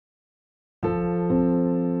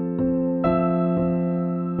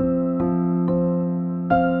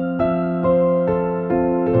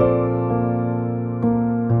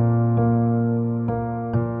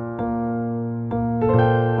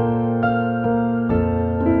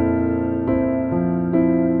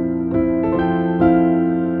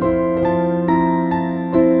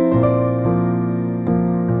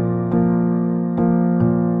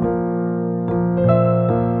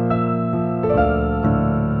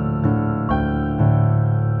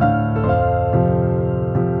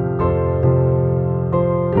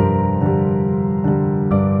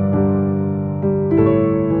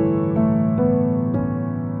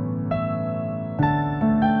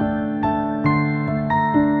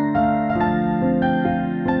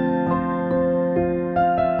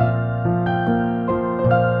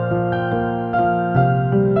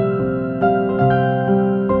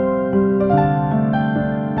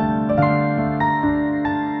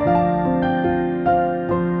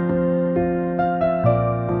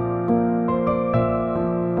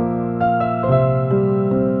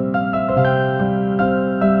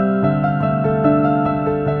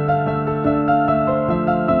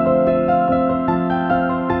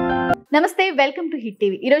నమస్తే, welcome to hit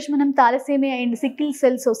TV. ఈరోజు మనం thalassaemia and sickle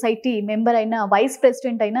cell society member అయిన వైస్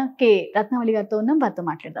ప్రెసిడెంట్ అయిన కె రత్నవళి గారితో ఉన్నాం. వారితో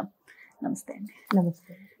మాట్లాడదాం. నమస్తే అండి.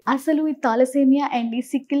 నమస్తే. అసలు ఈ థాలసేమియా అండ్ ఈ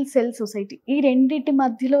సికిల్ సెల్ సొసైటీ ఈ రెండింటి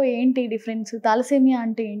మధ్యలో ఏంటి డిఫరెన్స్? థాలసేమియా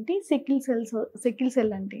అంటే ఏంటి, సికిల్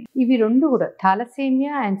సెల్ అంటే? ఇవి రెండు కూడా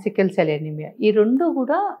thalassaemia and sickle cell anaemia, ఈ రెండు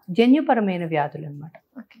కూడా జన్యుపరమైన వ్యాధులు అన్నమాట.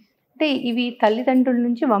 అంటే ఇవి తల్లిదండ్రుల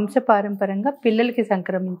నుంచి వంశపారంపరంగా పిల్లలకి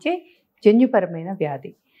సంక్రమించే జన్యుపరమైన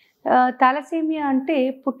వ్యాధి. థాలసేమియా అంటే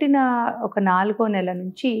పుట్టిన ఒక 4వ నెల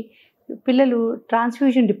నుంచి పిల్లలు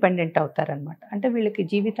ట్రాన్స్ఫ్యూజన్ డిపెండెంట్ అవుతారనమాట. అంటే వీళ్ళకి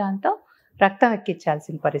జీవితాంతం రక్తం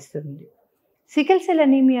ఎక్కించాల్సిన పరిస్థితి ఉంది. సికిల్ సెల్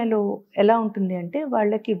అనీమియాలో ఎలా ఉంటుంది అంటే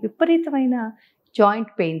వాళ్ళకి విపరీతమైన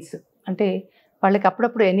జాయింట్ పెయిన్స్, అంటే వాళ్ళకి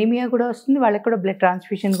అప్పుడప్పుడు ఎనీమియా కూడా వస్తుంది, వాళ్ళకి కూడా బ్లడ్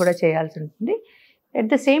ట్రాన్స్ఫ్యూషన్ కూడా చేయాల్సి ఉంటుంది.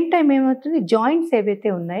 అట్ ద సేమ్ టైం ఏమవుతుంది, జాయింట్స్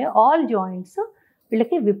ఏవైతే ఉన్నాయో ఆల్ జాయింట్స్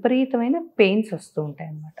వీళ్ళకి విపరీతమైన పెయిన్స్ వస్తూ ఉంటాయి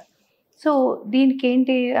అన్నమాట. సో దీనికి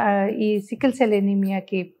ఏంటి, ఈ సికిల్ సెల్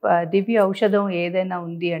ఎనీమియాకి దివ్య ఔషధం ఏదైనా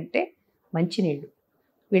ఉంది అంటే మంచినీళ్ళు.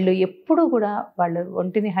 వీళ్ళు ఎప్పుడు కూడా వాళ్ళ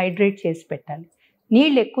ఒంటిని హైడ్రేట్ చేసి పెట్టాలి,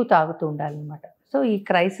 నీళ్ళు ఎక్కువ తాగుతూ ఉండాలన్నమాట. సో ఈ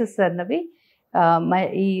క్రైసిస్ అన్నవి,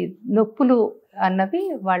 ఈ నొప్పులు అన్నవి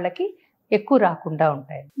వాళ్ళకి ఎక్కువ రాకుండా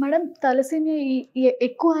ఉంటాయి. మేడం, థాలసేమియా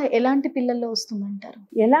ఎక్కువ ఎలాంటి పిల్లల్లో వస్తుందంటారు?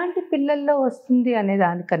 ఎలాంటి పిల్లల్లో వస్తుంది అనే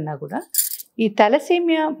దానికన్నా కూడా ఈ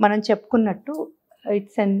థాలసేమియా మనం చెప్పుకున్నట్టు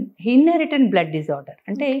it's an inherited blood disorder.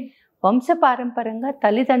 అంటే వంశపారంపరంగా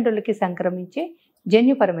తల్లిదండ్రులకి సంక్రమించే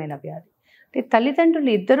జన్యుపరమైన వ్యాధి. అంటే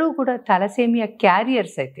తల్లిదండ్రులు ఇద్దరూ కూడా థాలసేమియా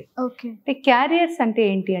క్యారియర్స్ అయితే. అంటే క్యారియర్స్ అంటే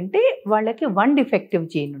ఏంటి అంటే వాళ్ళకి 1 డిఫెక్టివ్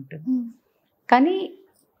జీన్ ఉంటుంది, కానీ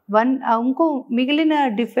మిగిలిన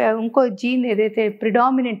ఇంకో జీన్ ఏదైతే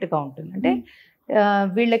ప్రిడామినెంట్గా ఉంటుంది. అంటే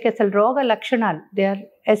వీళ్ళకి అసలు రోగ లక్షణాలు, దే ఆర్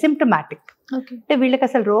అసిమ్టమాటిక్. అంటే వీళ్ళకి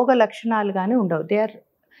అసలు రోగ లక్షణాలు కానీ ఉండవు, they are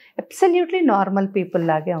absolutely normal people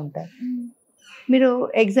లాగే ఉంటారు. మీరు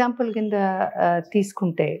ఎగ్జాంపుల్ కింద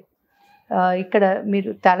తీసుకుంటే ఇక్కడ మీరు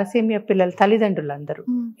థాలసేమియా పిల్లల తల్లిదండ్రులు అందరూ,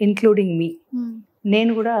 ఇంక్లూడింగ్ మీ,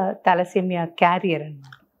 నేను కూడా థాలసేమియా క్యారియర్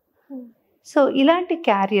అన్నమాట. సో ఇలాంటి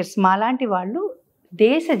క్యారియర్స్ మాలాంటి వాళ్ళు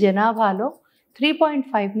దేశ జనాభాలో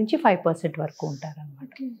 3.5 నుంచి 5% వరకు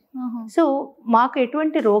ఉంటారన్నమాట. సో మాకు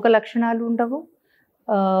ఎటువంటి రోగ లక్షణాలు ఉండవు,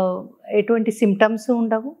 ఎటువంటి సిమ్టమ్స్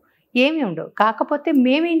ఉండవు, ఏమీ ఉండవు. కాకపోతే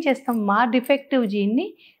మేమేం చేస్తాం, మా డిఫెక్టివ్ జీన్ని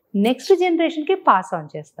నెక్స్ట్ జనరేషన్కి పాస్ ఆన్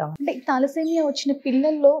చేస్తాం. అంటే థాలసేమియా వచ్చిన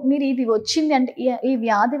పిల్లల్లో మీరు ఇది వచ్చింది అంటే ఈ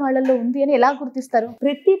వ్యాధి వాళ్ళలో ఉంది అని ఎలా గుర్తిస్తారు?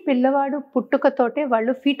 ప్రతి పిల్లవాడు పుట్టుకతోటే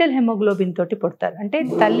వాళ్ళు ఫీటల్ హెమోగ్లోబిన్ తోటి పుడతారు. అంటే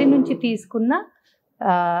తల్లి నుంచి తీసుకున్న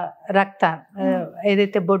రక్తం,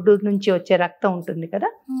 ఏదైతే బొడ్డు నుంచి వచ్చే రక్తం ఉంటుంది కదా,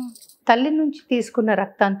 తల్లి నుంచి తీసుకున్న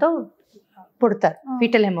రక్తంతో పుడతారు,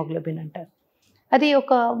 ఫీటల్ హెమోగ్లోబిన్ అంటారు. అది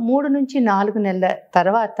ఒక 3 నుంచి 4 నెలల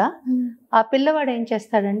తర్వాత ఆ పిల్లవాడు ఏం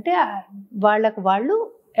చేస్తాడంటే వాళ్ళు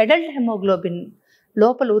అడల్ట్ హెమోగ్లోబిన్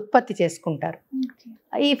లోపల ఉత్పత్తి చేసుకుంటారు.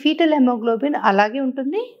 ఈ ఫీటల్ హెమోగ్లోబిన్ అలాగే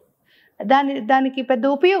ఉంటుంది, దానికి పెద్ద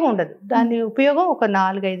ఉపయోగం ఉండదు. దాని ఉపయోగం ఒక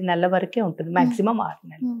 4-5 నెలల వరకే ఉంటుంది, మ్యాక్సిమం 6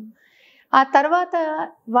 నెలలు. ఆ తర్వాత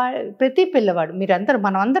ప్రతి పిల్లవాడు,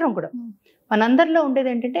 మనందరం కూడా, మనందరిలో ఉండేది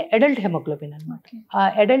ఏంటంటే అడల్ట్ హెమోగ్లోబిన్ అనమాట. ఆ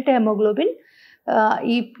అడల్ట్ హెమోగ్లోబిన్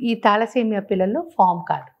ఈ థాలసేమియా పిల్లల్లో ఫామ్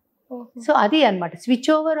కాదు. సో అది అన్నమాట, switch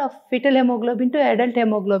over of foetal haemoglobin to adult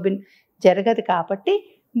haemoglobin జరగదు. కాబట్టి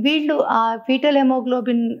వీళ్ళు ఆ ఫీటల్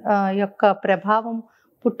హెమోగ్లోబిన్ యొక్క ప్రభావం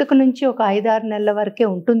పుట్టుక నుంచి ఒక 5-6 నెలల వరకే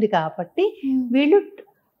ఉంటుంది. కాబట్టి వీళ్ళు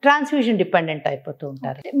ట్రాన్స్ఫ్యూజన్ డిపెండెంట్ అయిపోతూ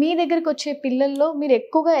ఉంటారు. మీ దగ్గరికి వచ్చే పిల్లల్లో మీరు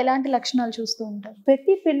ఎక్కువగా ఎలాంటి లక్షణాలు చూస్తూ ఉంటారు?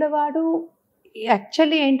 ప్రతి పిల్లవాడు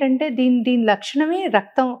యాక్చువల్లీ ఏంటంటే దీని లక్షణమే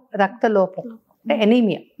రక్తలోపం, అంటే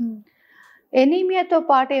ఎనీమియా. ఎనీమియాతో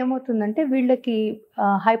పాటు ఏమవుతుందంటే వీళ్ళకి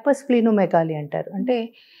హైపర్స్ప్లీనోమెగాలి అంటారు. అంటే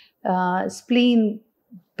స్ప్లీన్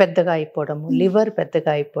పెద్దగా అయిపోవడము, లివర్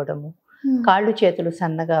పెద్దగా అయిపోవడము, కాళ్ళు చేతులు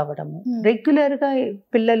సన్నగా అవ్వడము, రెగ్యులర్గా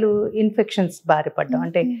పిల్లలు ఇన్ఫెక్షన్స్ బారిపడ్డం,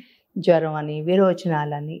 అంటే జ్వరం అని,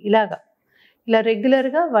 విరోచనాలని, ఇలా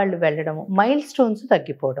రెగ్యులర్గా వాళ్ళు వెళ్ళడము, మైల్ స్టోన్స్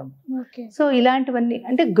తగ్గిపోవడం. సో ఇలాంటివన్నీ,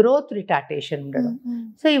 అంటే గ్రోత్ రిటార్డేషన్ ఉండడం.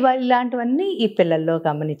 సో ఇలాంటివన్నీ ఈ పిల్లల్లో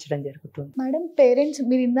గమనించడం జరుగుతుంది. మేడం, పేరెంట్స్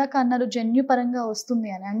మీరు ఇందాక అన్నారు జన్యుపరంగా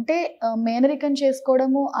వస్తుంది అని, అంటే మేనరికం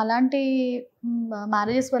చేసుకోవడము అలాంటి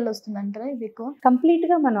మ్యారేజెస్ వల్ల వస్తుంది అంటారా? ఇది ఎక్కువ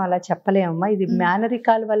కంప్లీట్గా మనం అలా చెప్పలేమమ్మా, ఇది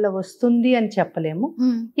మేనరికాల వల్ల వస్తుంది అని చెప్పలేము.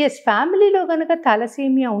 ఎస్, ఫ్యామిలీలో కనుక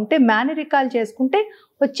థాలసేమియా ఉంటే మేనరికాలు చేసుకుంటే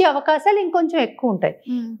వచ్చే అవకాశాలు ఇంకొంచెం ఎక్కువ ఉంటాయి.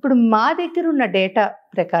 ఇప్పుడు మా దగ్గర ఉన్న డేటా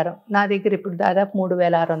ప్రకారం, నా దగ్గర ఇప్పుడు దాదాపు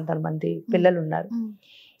 3600 మంది పిల్లలు ఉన్నారు.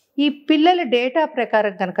 ఈ పిల్లల డేటా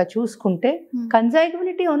ప్రకారం కనుక చూసుకుంటే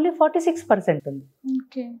కన్జాగ్యునిటీ ఓన్లీ 46% ఉంది.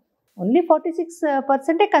 ఓన్లీ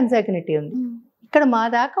 46% కన్జాగ్యునిటీ ఉంది. ఇక్కడ మా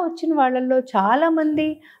దాకా వచ్చిన వాళ్ళల్లో చాలా మంది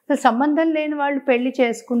అసలు సంబంధం లేని వాళ్ళు పెళ్లి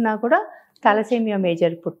చేసుకున్నా కూడా థాలసేమియా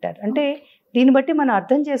మేజర్ పుట్టారు. అంటే దీన్ని బట్టి మనం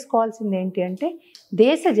అర్థం చేసుకోవాల్సింది ఏంటి అంటే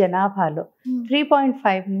దేశ జనాభాలో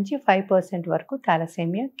 3.5 నుంచి 5% వరకు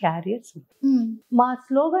థాలసేమియా క్యారియర్స్. మా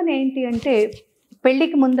స్లోగన్ ఏంటి అంటే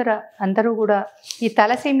పెళ్ళికి ముందర అందరూ కూడా ఈ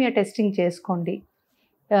థాలసేమియా టెస్టింగ్ చేసుకోండి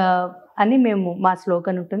అని మా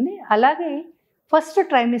స్లోగన్ ఉంటుంది. అలాగే ఫస్ట్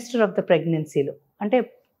ట్రైమిస్టర్ ఆఫ్ ద ప్రెగ్నెన్సీలో, అంటే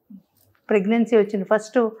ప్రెగ్నెన్సీ వచ్చిన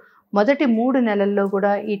మొదటి 3 నెలల్లో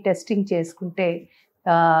కూడా ఈ టెస్టింగ్ చేసుకుంటే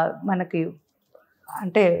మనకి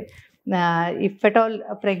అంటే ఇఫ్ ఎట్ ఆల్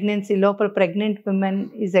ప్రెగ్నెన్సీ లోపల pregnant women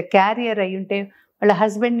is a carrier అయి ఉంటే వాళ్ళ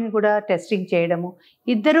హస్బెండ్ని కూడా టెస్టింగ్ చేయడము,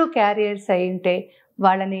 ఇద్దరూ క్యారియర్స్ అయి ఉంటే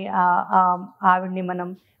వాళ్ళని ఆవిడ్ని మనం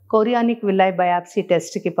కొరియానిక్ విల్లై బయాప్సీ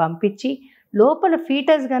టెస్ట్కి పంపించి లోపల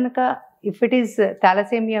ఫీటస్ కనుక if it is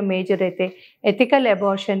thalassaemia major అయితే ఎథికల్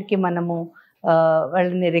అబార్షన్కి మనము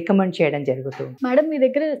వాళ్ళని రికమెండ్ చేయడం జరుగుతుంది. మేడం, మీ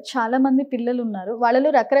దగ్గర చాలా మంది పిల్లలు ఉన్నారు, వాళ్ళలో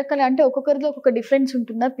రకరకాల అంటే ఒక్కొక్కరిలో ఒక్కొక్క డిఫరెన్స్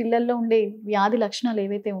ఉంటుందా? పిల్లల్లో ఉండే వ్యాధి లక్షణాలు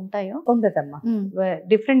ఏవైతే ఉంటాయో? ఉండదమ్మా,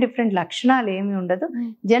 డిఫరెంట్ లక్షణాలు ఏమి ఉండదు.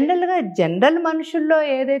 జనరల్ మనుషుల్లో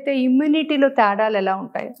ఏదైతే ఇమ్యూనిటీలో తేడాలు ఎలా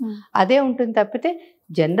ఉంటాయో అదే ఉంటుంది తప్పితే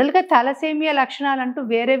జనరల్గా థాలసేమియా లక్షణాలు అంటూ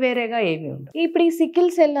వేరేగా ఏమి ఉండవు. ఇప్పుడు ఈ సికిల్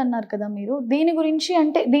సెల్ అన్నారు కదా మీరు, దీని గురించి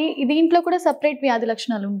అంటే దీంట్లో కూడా సపరేట్ వ్యాధి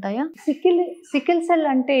లక్షణాలు ఉంటాయా? సికిల్ సెల్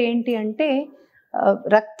అంటే ఏంటి అంటే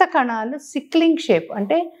రక్త కణాలు సిక్లింగ్ షేప్,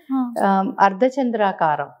 అంటే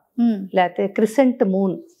అర్ధచంద్రాకారం లేకపోతే క్రిసెంట్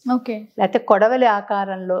మూన్ లేకపోతే కొడవలి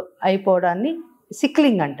ఆకారంలో అయిపోవడాన్ని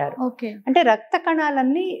సిక్లింగ్ అంటారు. అంటే రక్త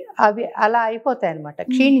కణాలన్నీ అవి అలా అయిపోతాయి అన్నమాట,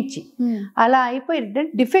 క్షీణించి అలా అయిపోయి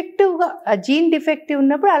డిఫెక్టివ్గా జీన్ డిఫెక్టివ్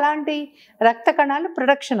ఉన్నప్పుడు అలాంటి రక్త కణాలు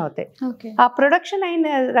ప్రొడక్షన్ అవుతాయి. ఆ ప్రొడక్షన్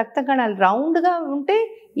అయిన రక్త కణాలు రౌండ్గా ఉంటే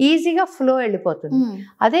ఈజీగా ఫ్లో వెళ్ళిపోతుంది.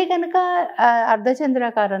 అదే కనుక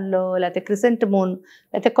అర్ధచంద్రాకారంలో లేకపోతే క్రిసెంట్ మూన్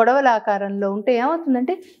లేకపోతే కొడవల ఆకారంలో ఉంటే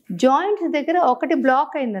ఏమవుతుందంటే జాయింట్స్ దగ్గర ఒకటి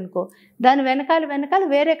బ్లాక్ అయిందనుకో దాని వెనకాల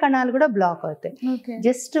వేరే కణాలు కూడా బ్లాక్ అవుతాయి.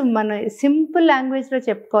 జస్ట్ మన సింపుల్ లాంగ్వేజ్లో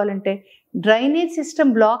చెప్పుకోవాలంటే డ్రైనేజ్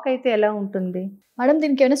సిస్టమ్ బ్లాక్ అయితే ఎలా ఉంటుంది మేడం?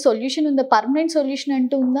 దీనికి ఏమైనా సొల్యూషన్ ఉందా? పర్మనెంట్ సొల్యూషన్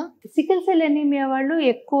అంటూ ఉందా? సికిల్ సెల్ ఎనీమియా వాళ్ళు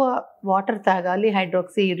ఎక్కువ వాటర్ తాగాలి,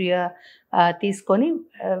 హైడ్రాక్సీ యూరియా తీసుకొని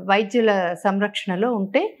వైద్యుల సంరక్షణలో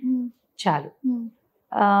ఉంటే చాలు.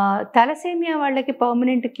 థాలసేమియా వాళ్ళకి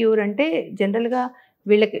పర్మనెంట్ క్యూర్ అంటే జనరల్గా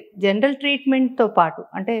వీళ్ళకి జనరల్ ట్రీట్మెంట్తో పాటు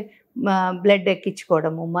అంటే బ్లడ్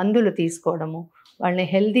ఎక్కించుకోవడము, మందులు తీసుకోవడము, వాళ్ళని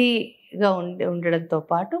హెల్దీగా ఉండడంతో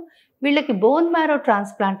పాటు వీళ్ళకి బోన్ మ్యారో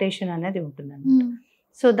ట్రాన్స్ప్లాంటేషన్ అనేది ఉంటుందండి.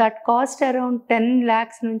 So that cost around 10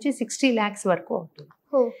 lakhs నుంచి 60 lakhs వరకు అవుతుంది.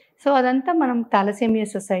 సో అదంతా మనం థాలసేమియా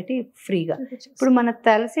సొసైటీ ఫ్రీగా, ఇప్పుడు మన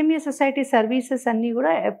థాలసేమియా సొసైటీ సర్వీసెస్ అన్నీ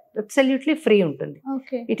కూడా అబ్సల్యూట్లీ ఫ్రీ ఉంటుంది.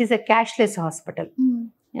 It is a cashless hospital.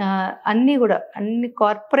 అన్ని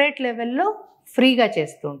కార్పొరేట్ లెవెల్లో ఫ్రీగా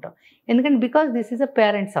చేస్తూ ఉంటాం, ఎందుకంటే because this is a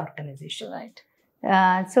parents organisation.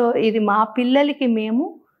 So ఇది మా పిల్లలకి మేము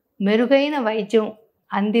మెరుగైన వైద్యం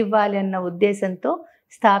అందివ్వాలి అన్న ఉద్దేశంతో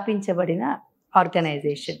స్థాపించబడిన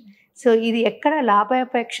ఆర్గనైజేషన్. సో ఇది ఎక్కడ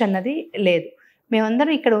లాభాపేక్ష అన్నది లేదు.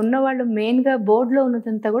 మేమందరం ఇక్కడ ఉన్నవాళ్ళు మెయిన్గా బోర్డులో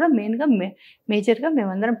ఉన్నదంతా కూడా మేజర్గా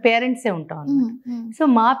మేమందరం పేరెంట్సే ఉంటాం అన్నమాట. సో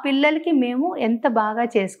మా పిల్లలకి మేము ఎంత బాగా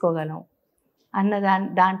చేసుకోగలం అన్న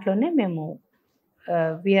దాంట్లోనే మేము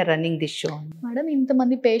we are running this show. Madam,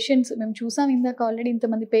 ఇంతమంది పేషెంట్స్ మేము చూసాం ఇందాక ఆల్రెడీ,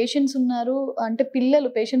 ఇంతమంది పేషెంట్స్ ఉన్నారు అంటే పిల్లలు,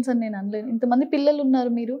 పేషెంట్స్ అని నేను అనలేను, ఇంతమంది పిల్లలు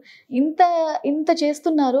ఉన్నారు, మీరు ఇంత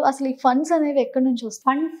చేస్తున్నారు, అసలు ఈ ఫండ్స్ అనేవి ఎక్కడి నుంచి వస్తాయి?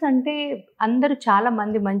 ఫండ్స్ అంటే అందరూ చాలా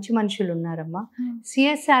మంది మంచి మనుషులు ఉన్నారమ్మా.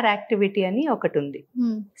 సిఎస్ఆర్ యాక్టివిటీ అని ఒకటి ఉంది.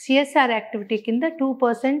 సిఎస్ఆర్ యాక్టివిటీ కింద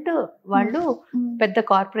 2% వాళ్ళు పెద్ద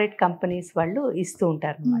కార్పొరేట్ కంపెనీస్ వాళ్ళు ఇస్తూ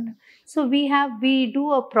ఉంటారు అనమాట. సో వీ డూ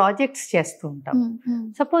ప్రాజెక్ట్స్ చేస్తూ ఉంటాం.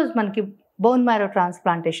 సపోజ్ మనకి బోన్ మ్యారో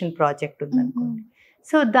ట్రాన్స్ప్లాంటేషన్ ప్రాజెక్ట్ ఉందనుకోండి,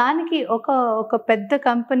 సో దానికి ఒక పెద్ద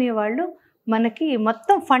కంపెనీ వాళ్ళు మనకి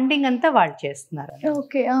మొత్తం ఫండింగ్ అంతా వాళ్ళు చేస్తున్నారు.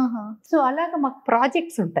 సో అలాగా మాకు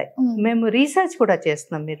ప్రాజెక్ట్స్ ఉంటాయి, మేము రీసెర్చ్ కూడా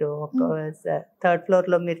చేస్తున్నాం. మీరు ఒక 3rd floor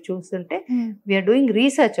లో మీరు చూస్తుంటే we are doing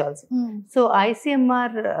research also. So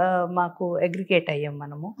ICMR మాకు అగ్రిగేట్ అయ్యాం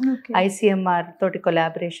మనము, ఐసిఎంఆర్ తోటి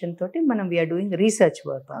కొలాబరేషన్ తోటి మనం we are doing research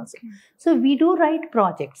work also. So we do right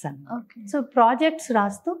projects అన్నమాట. సో ప్రాజెక్ట్స్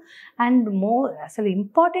రాస్తూ అండ్ అసలు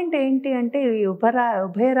ఇంపార్టెంట్ ఏంటి అంటే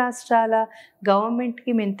ఉభయ రాష్ట్రాల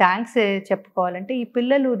గవర్నమెంట్కి మేము థ్యాంక్స్ చెప్పుకోవాలంటే ఈ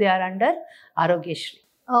పిల్లలు they are under Aarogyasri.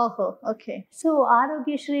 So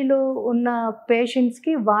ఆరోగ్యశ్రీలో ఉన్న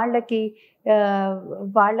పేషెంట్స్కి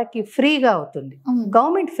వాళ్ళకి ఫ్రీగా అవుతుంది,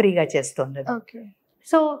 గవర్నమెంట్ ఫ్రీగా చేస్తుంది.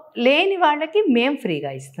 సో లేని వాళ్ళకి మేము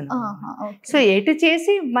ఫ్రీగా ఇస్తున్నాం. సో ఎటు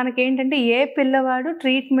చేసి మనకేంటంటే ఏ పిల్లవాడు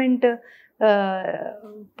ట్రీట్మెంట్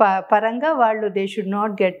పరంగా వాళ్ళు దే షుడ్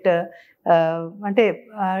నాట్ గెట్ అంటే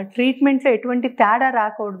ట్రీట్మెంట్లో ఎటువంటి తేడా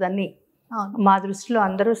రాకూడదని మా దృష్టిలో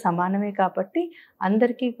అందరూ సమానమే కాబట్టి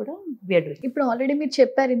అందరికీ కూడా వేడు. ఇప్పుడు ఆల్రెడీ మీరు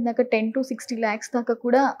చెప్పారు ఇందాక 10 to 60 lakhs దాకా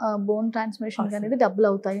కూడా బోన్ ట్రాన్స్ప్లాంటేషన్ అనేది డబుల్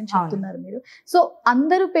అవుతాయి అని చెప్తున్నారు మీరు. సో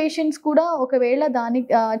అందరూ పేషెంట్స్ కూడా ఒకవేళ దాన్ని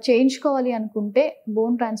చేయించుకోవాలి అనుకుంటే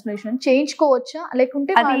బోన్ ట్రాన్స్ప్లాంటేషన్ చేయించుకోవచ్చా,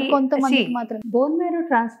 లేకుంటే కొంతమందికి మాత్రం? బోన్ మ్యారో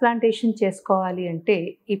ట్రాన్స్ప్లాంటేషన్ చేసుకోవాలి అంటే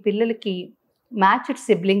ఈ పిల్లలకి మ్యాచ్డ్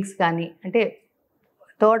సిబ్లింగ్స్ కానీ, అంటే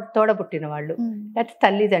తోడబుట్టిన వాళ్ళు, లేకపోతే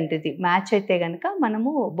తల్లిదండ్రిది మ్యాచ్ అయితే కనుక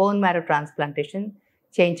మనము బోన్ మ్యారో ట్రాన్స్ప్లాంటేషన్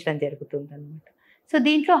చేయించడం జరుగుతుంది అనమాట. సో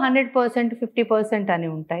దీంట్లో 100%, 50% అని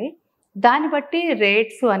ఉంటాయి. దాన్ని బట్టి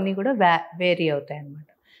రేట్స్ అన్నీ కూడా వేరీ అవుతాయి అన్నమాట.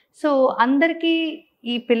 సో అందరికీ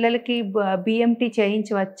ఈ పిల్లలకి బిఎంటీ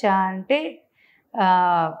చేయించవచ్చా అంటే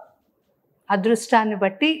అదృష్టాన్ని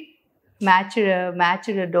బట్టి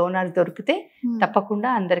మ్యాచ్డ్ డోనర్ దొరికితే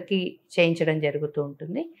తప్పకుండా అందరికీ చేయించడం జరుగుతూ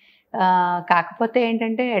ఉంటుంది. కాకపోతే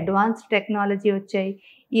ఏంటంటే అడ్వాన్స్డ్ టెక్నాలజీ వచ్చాయి.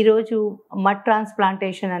 ఈరోజు మడ్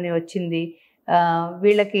ట్రాన్స్ప్లాంటేషన్ అని వచ్చింది.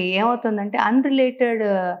 వీళ్ళకి ఏమవుతుందంటే అన్రిలేటెడ్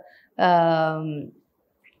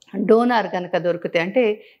డోనార్ కనుక దొరికితే, అంటే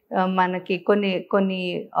మనకి కొన్ని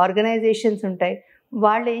ఆర్గనైజేషన్స్ ఉంటాయి,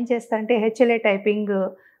 వాళ్ళు ఏం చేస్తారంటే హెచ్ఎల్ఏ టైపింగ్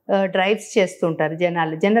డ్రైవ్స్ చేస్తుంటారు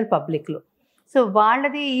జనరల్ పబ్లిక్లో. సో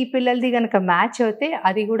వాళ్ళది ఈ పిల్లలది కనుక మ్యాచ్ అవుతే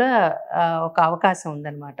అది కూడా ఒక అవకాశం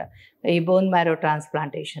ఉందన్నమాట ఈ బోన్ మ్యారో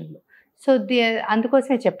ట్రాన్స్ప్లాంటేషన్లో. సో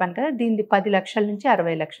అందుకోసమే చెప్పాను కదా, దీనిది 10 లక్షల నుంచి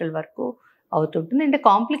 60 లక్షల వరకు అవుతుంటుంది. అంటే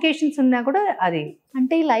కాంప్లికేషన్స్ ఉన్నా కూడా అది,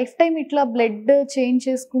 అంటే ఈ లైఫ్ టైం ఇట్లా బ్లడ్ చేంజ్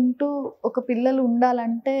చేసుకుంటూ ఒక పిల్లలు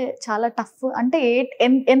ఉండాలంటే చాలా టఫ్. అంటే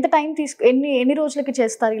ఎంత టైం ఎన్ని రోజులకి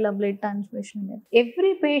చేస్తారు ఇలా బ్లడ్ ట్రాన్స్ఫ్యూషన్?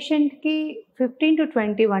 ఎవ్రీ పేషెంట్కి 15 to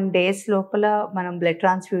 21 days లోపల మనం బ్లడ్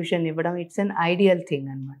ట్రాన్స్ఫ్యూషన్ ఇవ్వడం ఇట్స్ అన్ ఐడియల్ థింగ్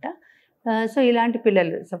అనమాట. సో ఇలాంటి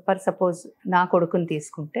పిల్లలు సపోజ్ నా కొడుకుని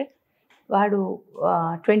తీసుకుంటే వాడు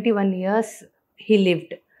 21 years హీ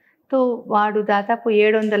లివ్డ్. సో వాడు దాదాపు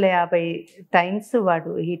 750 times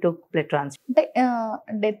వాడు హీ టుక్ బ్లడ్ ట్రాన్స్ఫ్యూషన్. అంటే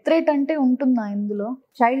డెత్ రేట్ అంటే ఉంటుందా ఇందులో?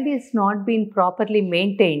 Child is not been properly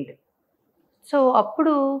maintained. So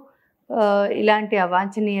అప్పుడు ఇలాంటి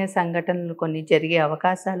అవాంఛనీయ సంఘటనలు కొన్ని జరిగే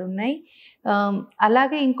అవకాశాలు ఉన్నాయి.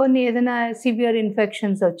 అలాగే ఇంకొన్ని ఏదైనా సివియర్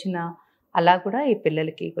ఇన్ఫెక్షన్స్ వచ్చినా అలా కూడా ఈ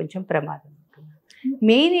పిల్లలకి కొంచెం ప్రమాదం ఉంటుంది.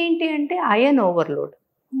 మెయిన్ ఏంటి అంటే ఐరన్ ఓవర్లోడ్.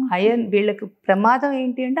 వీళ్ళకి ప్రమాదం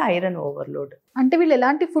ఏంటి అంటే ఐరన్ ఓవర్లోడ్. అంటే వీళ్ళు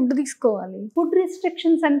ఎలాంటి ఫుడ్ తీసుకోవాలి? ఫుడ్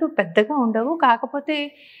రిస్ట్రిక్షన్స్ అంటూ పెద్దగా ఉండవు, కాకపోతే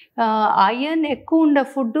ఐరన్ ఎక్కువ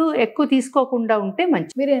ఫుడ్ ఎక్కువ తీసుకోకుండా ఉంటే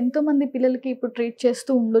మంచి. మీరు ఎంతో మంది పిల్లలకి ఇప్పుడు ట్రీట్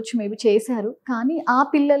చేస్తూ ఉండొచ్చు, మేబీ చేశారు, కానీ ఆ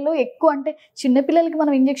పిల్లల్లో ఎక్కువ అంటే చిన్న పిల్లలకి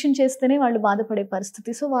మనం ఇంజెక్షన్ చేస్తేనే వాళ్ళు బాధపడే పరిస్థితి.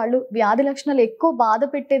 సో వాళ్ళు వ్యాధి లక్షణాలు ఎక్కువ బాధ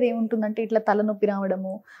పెట్టేది ఏముంటుందంటే ఇట్లా తలనొప్పి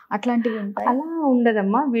రావడము అట్లాంటివి ఉంటాయి. అలా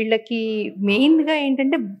ఉండదమ్మా. వీళ్ళకి మెయిన్గా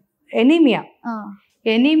ఏంటంటే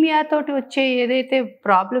ఎనీమియా తోటి వచ్చే ఏదైతే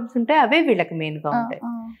ప్రాబ్లమ్స్ ఉంటాయో అవే వీళ్ళకి మెయిన్గా ఉంటాయి.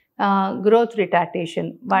 గ్రోత్ రిటార్డేషన్,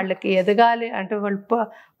 వాళ్ళకి ఎదగాలి అంటే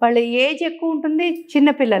వాళ్ళ ఏజ్ ఎక్కువ ఉంటుంది,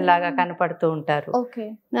 చిన్నపిల్లల్లాగా కనపడుతూ ఉంటారు.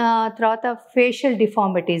 తర్వాత ఫేషియల్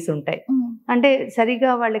డిఫార్మిటీస్ ఉంటాయి, అంటే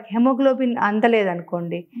సరిగా వాళ్ళకి హెమోగ్లోబిన్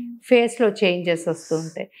అందలేదనుకోండి, ఫేస్లో చేంజెస్ వస్తూ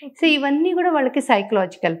ఉంటాయి. సో ఇవన్నీ కూడా వాళ్ళకి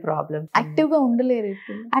సైకలాజికల్ ప్రాబ్లమ్స్. యాక్టివ్గా ఉండలేరు.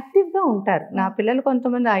 యాక్టివ్గా ఉంటారు. నా పిల్లలు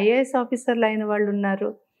కొంతమంది ఐఏఎస్ ఆఫీసర్లు అయిన వాళ్ళు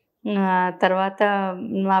ఉన్నారు, తర్వాత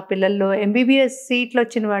మా పిల్లల్లో ఎంబీబీఎస్ సీట్లు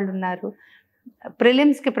వచ్చిన వాళ్ళు ఉన్నారు,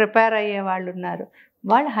 ప్రిలిమ్స్కి ప్రిపేర్ అయ్యే వాళ్ళు ఉన్నారు.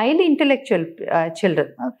 వాళ్ళు హైలీ ఇంటెలెక్చువల్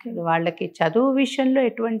చిల్డ్రన్. వాళ్ళకి చదువు విషయంలో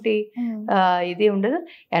ఎటువంటి ఇది ఉండదు.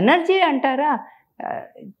 ఎనర్జీ అంటారా,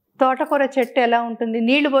 తోటకూర చెట్టు ఎలా ఉంటుంది,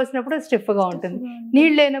 నీళ్లు పోసినప్పుడు స్టిఫ్గా ఉంటుంది,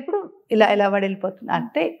 నీళ్ళు లేనప్పుడు ఇలా వడిలిపోతుంది.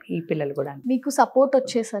 అంటే ఈ పిల్లలు కూడా. మీకు సపోర్ట్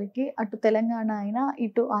వచ్చేసరికి అటు తెలంగాణ అయినా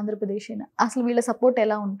ఇటు ఆంధ్రప్రదేశ్ అయినా అసలు వీళ్ళ సపోర్ట్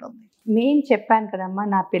ఎలా ఉంటుంది? మెయిన్ చెప్పాను కదమ్మా,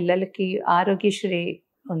 నా పిల్లలకి ఆరోగ్యశ్రీ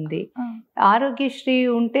ఉంది. ఆరోగ్యశ్రీ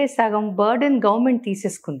ఉంటే సగం బర్డెన్ గవర్నమెంట్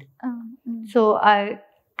తీసేసుకుంది. సో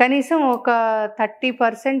కనీసం ఒక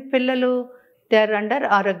 30% పిల్లలు దే ఆర్ అండర్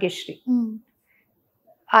ఆరోగ్యశ్రీ.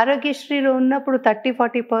 ఆరోగ్యశ్రీలో ఉన్నప్పుడు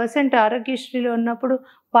 30-40% ఆరోగ్యశ్రీలో ఉన్నప్పుడు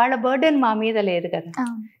వాళ్ళ బర్డెన్ మా మీద లేదు కదా.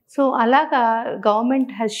 సో అలాగా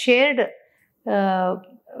government has shared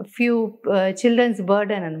few children's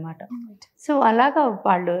burden అనమాట. సో అలాగా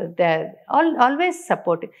వాళ్ళు ఆల్వేస్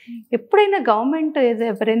సపోర్ట్. ఎప్పుడైనా గవర్నమెంట్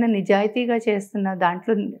ఎవరైనా నిజాయితీగా చేస్తున్న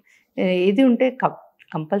దాంట్లో ఇది ఉంటే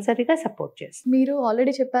కంపల్సరీగా సపోర్ట్ చేస్తారు. మీరు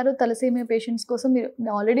ఆల్రెడీ చెప్పారు తలసేమియా పేషెంట్స్ కోసం మీరు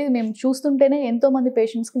ఆల్రెడీ మేము చూస్తుంటేనే ఎంతో మంది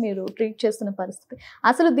పేషెంట్స్కి మీరు ట్రీట్ చేస్తున్న పరిస్థితి.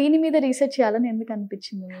 అసలు దీని మీద రీసెర్చ్ చేయాలని ఎందుకు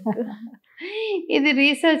అనిపించింది మీకు? ఇది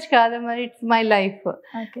రీసెర్చ్ కాదమ్మా, ఇట్స్ మై లైఫ్.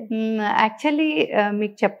 యాక్చువల్లీ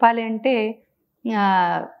మీకు చెప్పాలి అంటే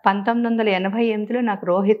 1988లో నాకు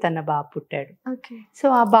రోహిత్ అన్న బాబు పుట్టాడు. సో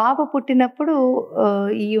ఆ బాబు పుట్టినప్పుడు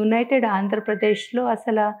ఈ యునైటెడ్ ఆంధ్రప్రదేశ్లో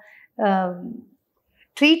అసలు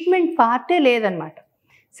ట్రీట్మెంట్ పార్టే లేదనమాట.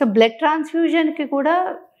 సో బ్లడ్ ట్రాన్స్ఫ్యూజన్కి కూడా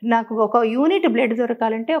నాకు ఒక యూనిట్ బ్లడ్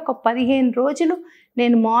దొరకాలంటే ఒక 15 రోజులు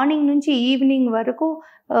నేను మార్నింగ్ నుంచి ఈవినింగ్ వరకు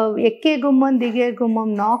ఎక్కే గుమ్మం దిగే గుమ్మం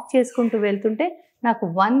నాక్ చేసుకుంటూ వెళ్తుంటే నాకు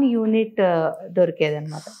 1 యూనిట్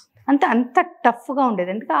దొరికేదనమాట. అంత టఫ్గా ఉండేది.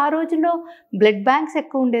 ఎందుకంటే ఆ రోజుల్లో బ్లడ్ బ్యాంక్స్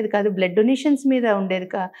ఎక్కువ ఉండేది కాదు, బ్లడ్ డొనేషన్స్ మీద ఉండేది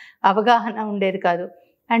అవగాహన ఉండేది కాదు.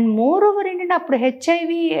 అండ్ మోర్ ఓవర్ ఏంటంటే అప్పుడు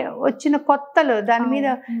హెచ్ఐవి వచ్చిన కొత్తలో దాని మీద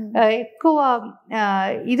ఎక్కువ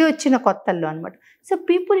ఇది వచ్చిన కొత్తల్లో అనమాట. So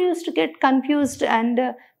people use to get confused and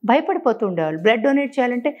భయపడిపోతూ ఉండేవాళ్ళు. బ్లడ్ డొనేట్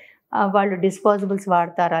చేయాలంటే వాళ్ళు డిస్పోజబుల్స్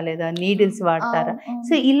వాడతారా లేదా, నీడిల్స్ వాడతారా.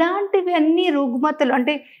 సో ఇలాంటివి అన్ని రుగ్మతలు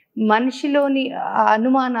అంటే మనిషిలోని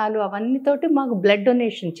అనుమానాలు అవన్నీతోటి మాకు బ్లడ్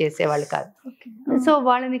డొనేషన్ చేసేవాళ్ళు కాదు. సో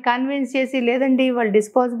వాళ్ళని కన్విన్స్ చేసి లేదండి వాళ్ళు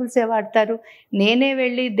డిస్పోజబుల్సే వాడతారు, నేనే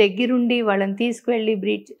వెళ్ళి దగ్గరుండి వాళ్ళని తీసుకువెళ్ళి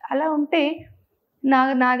బ్రీచ్ అలా ఉంటే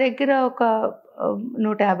నా దగ్గర ఒక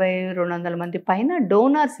 150-200 మంది పైన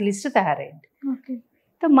డోనార్స్ లిస్ట్ తయారైంది.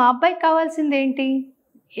 సో మా అబ్బాయికి కావాల్సింది ఏంటి,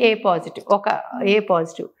 ఏ పాజిటివ్.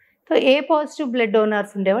 సో ఏ పాజిటివ్ బ్లడ్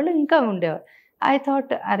డోనార్స్ ఉండేవాళ్ళు ఇంకా ఉండేవాళ్ళు. ఐ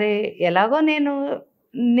థాట్ అరే ఎలాగో నేను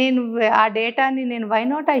ఆ డేటాని why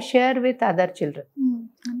not I share with other children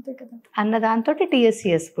అన్న దాంతో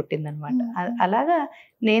TSCS పుట్టిందనమాట. అలాగా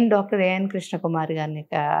నేను డాక్టర్ AN కృష్ణకుమారి గారిని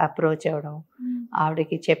అప్రోచ్ అవ్వడం,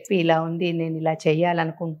 ఆవిడకి చెప్పి ఇలా ఉంది, నేను ఇలా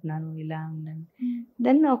చెయ్యాలనుకుంటున్నాను, ఇలా ఉందని.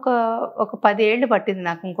 దెన్ ఒక 10 ఏళ్ళు పట్టింది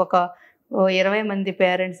నాకు ఇంకొక 20 మంది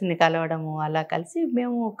పేరెంట్స్ని కలవడము. అలా కలిసి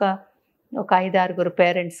మేము ఒక 5-6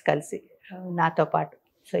 పేరెంట్స్ కలిసి నాతో పాటు.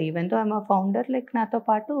 So even though I'm founder, like నాతో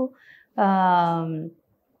పాటు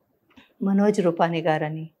మనోజ్ రూపాని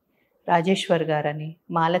గారని, రాజేశ్వర్ గారని,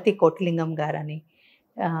 మాలతి కోట్లింగం గారని,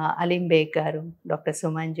 అలీం బేగ్ గారు, డాక్టర్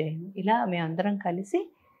సుమన్ జైన్, ఇలా మేమందరం కలిసి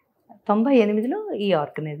 98లో ఈ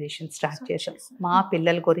ఆర్గనైజేషన్ స్టార్ట్ చేసాం. మా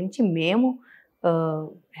పిల్లల గురించి మేము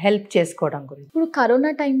హెల్ప్ చేసుకోవడం గురించి. ఇప్పుడు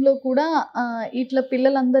కరోనా టైంలో కూడా ఇట్లా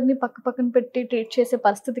పిల్లలందరినీ పక్కన పెట్టి ట్రీట్ చేసే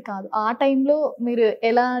పరిస్థితి కాదు. ఆ టైంలో మీరు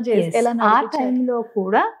ఎలా ఆ టైంలో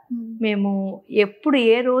కూడా మేము ఎప్పుడు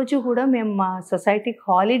ఏ రోజు కూడా మేము మా సొసైటీకి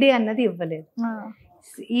హాలిడే అన్నది ఇవ్వలేదు.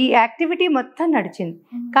 ఈ యాక్టివిటీ మొత్తం నడిచింది.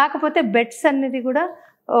 కాకపోతే బెడ్స్ అన్నది కూడా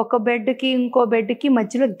ఒక బెడ్కి ఇంకో బెడ్కి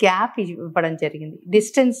మధ్యలో గ్యాప్ ఇవ్వడం జరిగింది.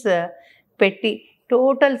 డిస్టెన్స్ పెట్టి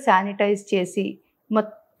టోటల్ శానిటైజ్ చేసి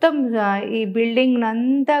మొత్తం ఈ బిల్డింగ్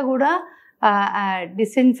అంతా కూడా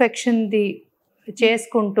డిస్ఇన్ఫెక్షన్ది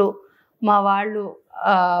చేసుకుంటూ మా వాళ్ళు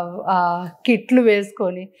కిట్లు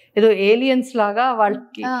వేసుకొని ఏదో ఏలియన్స్ లాగా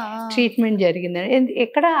వాళ్ళకి ట్రీట్మెంట్ జరిగింది.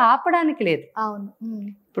 ఎక్కడ ఆపడానికి లేదు.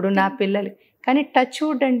 ఇప్పుడు నా పిల్లలకి కానీ టచ్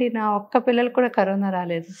వుడ్ అండి, నా ఒక్క పిల్లలు కూడా కరోనా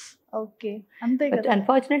రాలేదు. ఓకే, అంతే.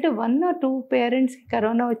 అన్ఫార్చునేట్లీ 1 or 2 పేరెంట్స్కి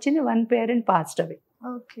కరోనా వచ్చింది, 1 పేరెంట్ పాస్డ్ అవే.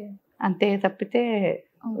 ఓకే, అంతే తప్పితే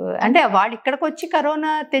అంటే వాళ్ళు ఇక్కడికి వచ్చి కరోనా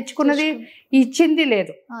తెచ్చుకున్నది ఇచ్చింది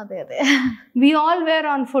లేదు. We all were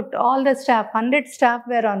on foot, all the staff 100 staff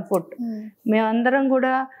were on foot. మేమందరం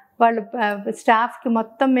కూడా వాళ్ళు స్టాఫ్కి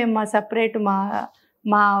మొత్తం మేము మా సపరేట్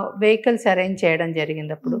మా వెహికల్స్ అరేంజ్ చేయడం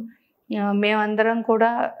జరిగింది. అప్పుడు మేమందరం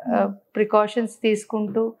కూడా ప్రికాషన్స్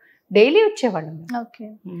తీసుకుంటూ డైలీ వచ్చేవాళ్ళం. ఓకే,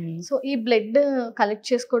 సో ఈ బ్లడ్ కలెక్ట్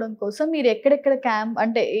చేసుకోవడం కోసం మీరు ఎక్కడెక్కడ క్యాంప్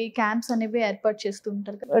అంటే ఈ క్యాంప్స్ అనేవి ఏర్పాటు చేస్తూ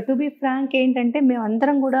ఉంటారు కదా? టు బి ఫ్రాంక్ ఏంటంటే మేము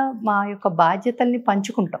అందరం కూడా మా యొక్క బాధ్యతల్ని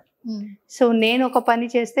పంచుకుంటాం. సో నేను ఒక పని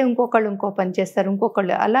చేస్తే ఇంకొకళ్ళు ఇంకో పని చేస్తారు,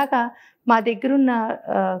 ఇంకొకళ్ళు అలాగా మా దగ్గర ఉన్న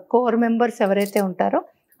కోర్ మెంబర్స్ ఎవరైతే ఉంటారో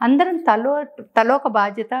అందరం తలో ఒక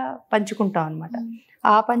బాధ్యత పంచుకుంటాం అనమాట.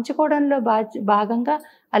 ఆ పంచుకోవడంలో భాగంగా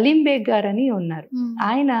అలీం బేగ్ గారని ఉన్నారు.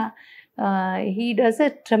 ఆయన he does a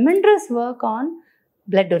tremendous work on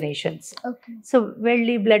blood donations. So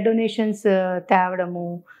వెళ్ళి బ్లడ్ డొనేషన్స్ తేవడము,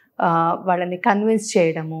 వాళ్ళని కన్విన్స్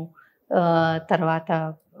చేయడము, తర్వాత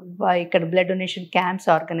ఇక్కడ బ్లడ్ డొనేషన్ క్యాంప్స్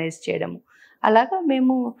ఆర్గనైజ్ చేయడము. అలాగా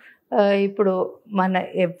మేము ఇప్పుడు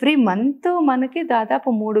ఎవ్రీ మంత్ మనకి దాదాపు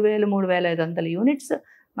 3,000-3,500 యూనిట్స్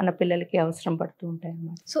మన పిల్లలకి అవసరం పడుతూ ఉంటాయి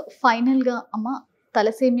అన్నమాట. సో ఫైనల్గా అమ్మ,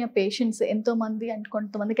 తలసేమియా పేషెంట్స్ ఎంతోమంది అంటే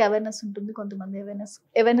కొంతమందికి అవేర్నెస్ ఉంటుంది, కొంతమంది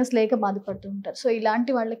అవేర్నెస్ లేక బాధపడుతూ ఉంటారు. సో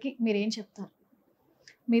ఇలాంటి వాళ్ళకి మీరు ఏం చెప్తారు?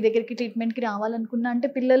 మీ దగ్గరికి ట్రీట్మెంట్కి రావాలనుకున్నా అంటే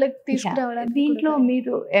పిల్లలకి తీసుకురావడానికి దీంట్లో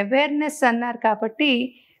మీరు అవేర్నెస్ అన్నారు కాబట్టి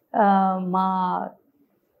మా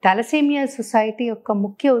థాలసేమియా సొసైటీ యొక్క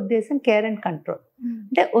ముఖ్య ఉద్దేశం కేర్ అండ్ కంట్రోల్.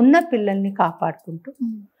 అంటే ఉన్న పిల్లల్ని కాపాడుకుంటూ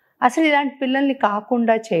అసలు ఇలాంటి పిల్లల్ని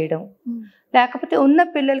కాకుండా చేయడం, లేకపోతే ఉన్న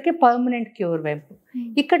పిల్లలకి పర్మనెంట్ క్యూర్ వైపు.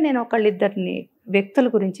 ఇక్కడ నేను ఒకళ్ళిద్దరిని వ్యక్తుల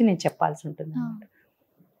గురించి నేను చెప్పాల్సి ఉంటుంది.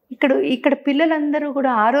 ఇక్కడ పిల్లలందరూ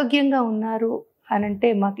కూడా ఆరోగ్యంగా ఉన్నారు అని అంటే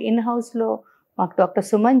మాకు ఇన్ హౌస్లో మాకు డాక్టర్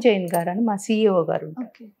సుమన్ జైన్ గారు అని మా CEO గారు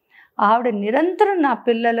ఉంటారు. ఆవిడ నిరంతరం నా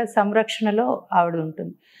పిల్లల సంరక్షణలో ఆవిడ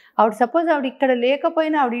ఉంటుంది. సపోజ్ ఆవిడ ఇక్కడ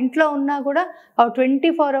లేకపోయినా ఆవిడ ఇంట్లో ఉన్నా కూడా ఆవిడ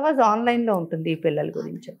 24 hours ఆన్లైన్లో ఉంటుంది ఈ పిల్లల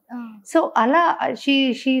గురించి. సో అలా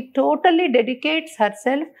she totally dedicates her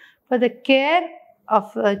self for the care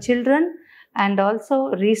of children and also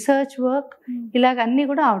research work, ఇలాగ అన్నీ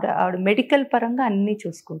కూడా ఆవిడ మెడికల్ పరంగా అన్నీ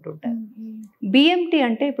చూసుకుంటుంటారు. బిఎంటీ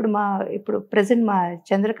అంటే ఇప్పుడు ప్రెసెంట్ మా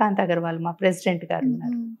చంద్రకాంత్ అగర్వాల్ మా ప్రెసిడెంట్ గారు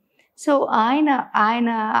ఉన్నారు. సో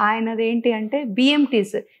ఆయనది ఏంటి అంటే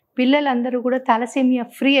బిఎంటీస్, పిల్లలందరూ కూడా థాలసేమియా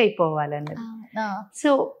ఫ్రీ అయిపోవాలన్నది.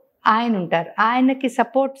 సో ఆయన ఉంటారు. ఆయనకి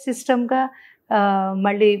సపోర్ట్ సిస్టమ్గా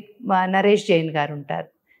మళ్ళీ నరేష్ జైన్ గారు ఉంటారు,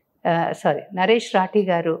 నరేష్ రాఠీ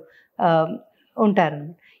గారు ఉంటారు.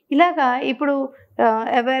 ఇలాగా ఇప్పుడు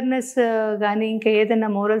అవేర్నెస్ కానీ ఇంకా ఏదైనా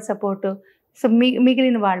మోరల్ సపోర్ట్, సో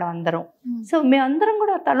మిగిలిన వాళ్ళం అందరం, సో మేమందరం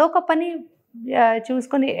కూడా తలోక పని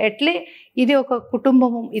చూసుకొని ఎట్లే ఇది ఒక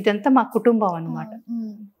కుటుంబము, ఇదంతా మా కుటుంబం అన్నమాట.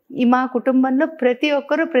 ఈ మా కుటుంబంలో ప్రతి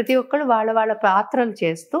ఒక్కరు వాళ్ళ పాత్రలు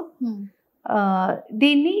చేస్తూ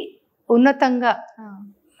దీన్ని ఉన్నతంగా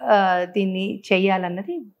దీన్ని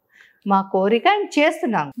చెయ్యాలన్నది మా కోరిక, అండ్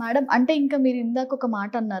చేస్తున్నాం మేడం. అంటే ఇంకా మీరు ఇందాక ఒక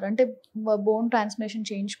మాట అన్నారు, అంటే బోన్ ట్రాన్స్ప్లాంటేషన్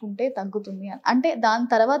చేయించుకుంటే తగ్గుతుంది అని. అంటే దాని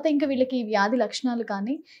తర్వాత ఇంకా వీళ్ళకి ఈ వ్యాధి లక్షణాలు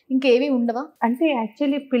కానీ ఇంకేవి ఉండవా? అంటే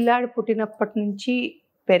యాక్చువల్లీ పిల్లాడు పుట్టినప్పటి నుంచి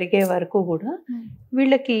పెరిగే వరకు కూడా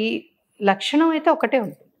వీళ్ళకి లక్షణం అయితే ఒకటే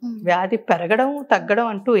ఉంటుంది. వ్యాధి పెరగడం తగ్గడం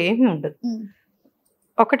అంటూ ఏమీ ఉండదు,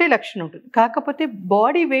 ఒకటే లక్షణం ఉంటుంది. కాకపోతే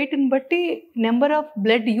బాడీ వెయిట్ని బట్టి నెంబర్ ఆఫ్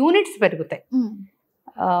బ్లడ్ యూనిట్స్ పెరుగుతాయి.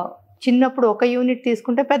 చిన్నప్పుడు 1 యూనిట్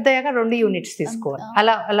తీసుకుంటే పెద్దయ్యాక 2 యూనిట్స్ తీసుకోవాలి,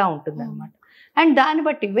 అలా ఉంటుంది అనమాట. అండ్ దాన్ని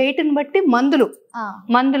బట్టి వెయిట్ని బట్టి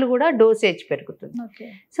మందులు కూడా డోసేజ్ పెరుగుతుంది.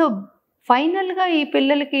 సో ఫైనల్గా ఈ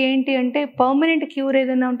పిల్లలకి ఏంటి అంటే పర్మనెంట్ క్యూర్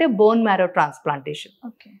ఏదైనా ఉంటే బోన్ మ్యారో ట్రాన్స్ప్లాంటేషన్.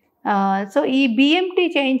 సో ఈ బిఎంటీ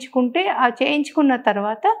చేయించుకున్న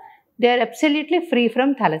తర్వాత they are absolutely free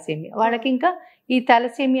from thalassaemia. వాళ్ళకి ఇంకా ఈ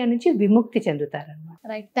థాలసేమియా నుంచి విముక్తి చెందుతారన్నమాట.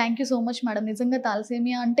 Right, thank you so much madam. నిజంగా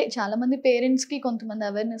థాలసేమియా అంటే చాలా మంది పేరెంట్స్కి కొంతమంది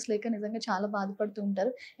అవేర్నెస్ లేక నిజంగా చాలా బాధపడుతూ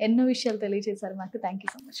ఉంటారు. ఎన్నో విషయాలు తెలియజేశారు మాకు. Thank you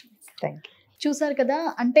so much. Thank you. చూసారు కదా,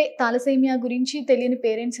 అంటే థాలసేమియా గురించి తెలియని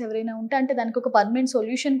పేరెంట్స్ ఎవరైనా ఉంటే అంటే దానికి ఒక పర్మనెంట్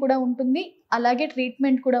సొల్యూషన్ కూడా ఉంటుంది, అలాగే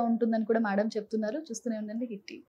ట్రీట్మెంట్ కూడా ఉంటుందని కూడా మేడం చెప్తున్నారు. చూస్తూనే ఉండండి హిట్ టీవీ.